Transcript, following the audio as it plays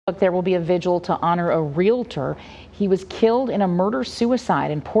There will be a vigil to honor a realtor. He was killed in a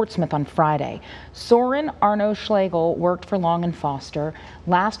murder-suicide in Portsmouth on Friday. Soren Arno Schlegel worked for Long and Foster.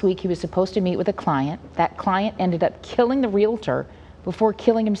 Last week, he was supposed to meet with a client. That client ended up killing the realtor before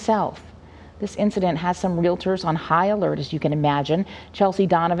killing himself. This incident has some realtors on high alert, as you can imagine. Chelsea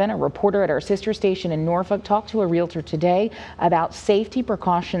Donovan, a reporter at our sister station in Norfolk, talked to a realtor today about safety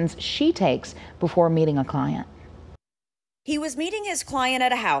precautions she takes before meeting a client. He was meeting his client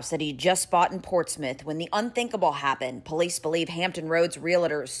at a house that he just bought in Portsmouth when the unthinkable happened. Police believe Hampton Roads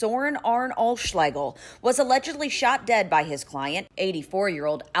realtor Soren Arno Schlegel was allegedly shot dead by his client,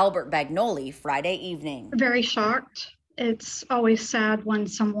 84-year-old Albert Bagnoli, Friday evening. Very shocked. It's always sad when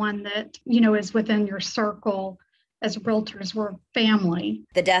someone that, is within your circle, as realtors, we're family.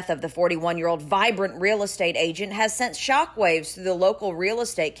 The death of the 41-year-old vibrant real estate agent has sent shockwaves through the local real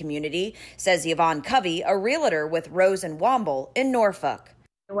estate community, says Yvonne Covey, a realtor with Rose and Womble in Norfolk.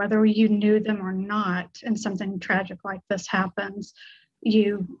 Whether you knew them or not, and something tragic like this happens,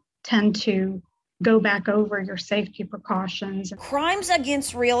 you tend to go back over your safety precautions. Crimes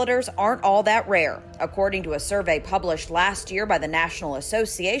against realtors aren't all that rare. According to a survey published last year by the National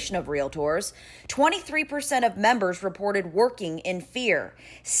Association of Realtors, 23% of members reported working in fear.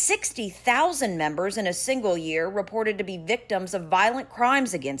 60,000 members in a single year reported to be victims of violent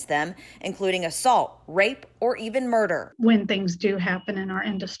crimes against them, including assault, rape, or even murder. When things do happen in our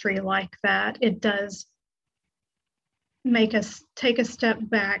industry like that, it does make us take a step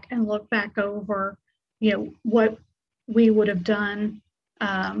back and look back over, what we would have done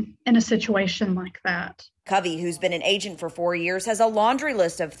in a situation like that. Covey, who's been an agent for 4 years, has a laundry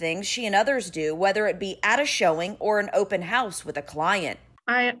list of things she and others do, whether it be at a showing or an open house with a client.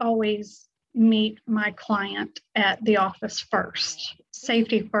 I always meet my client at the office first,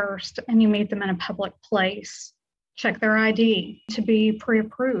 safety first, and you meet them in a public place. Check their ID to be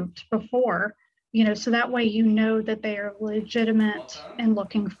pre-approved before. So that way that they are legitimate and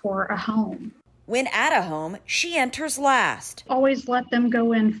looking for a home. When at a home, she enters last. Always let them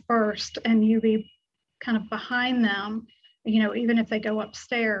go in first and you be kind of behind them, even if they go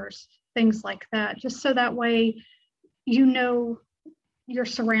upstairs, things like that, just so that way your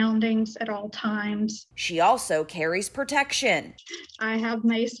surroundings at all times. She also carries protection. I have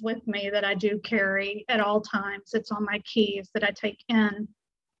mace with me that I do carry at all times. It's on my keys that I take in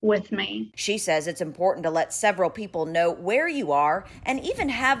with me. She says it's important to let several people know where you are and even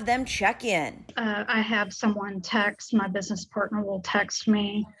have them check in. I have someone text, my business partner will text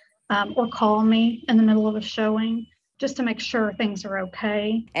me or call me in the middle of a showing just to make sure things are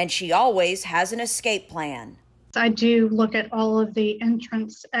okay. And she always has an escape plan. I do look at all of the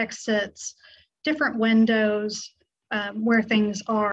entrance, exits, different windows, where things are.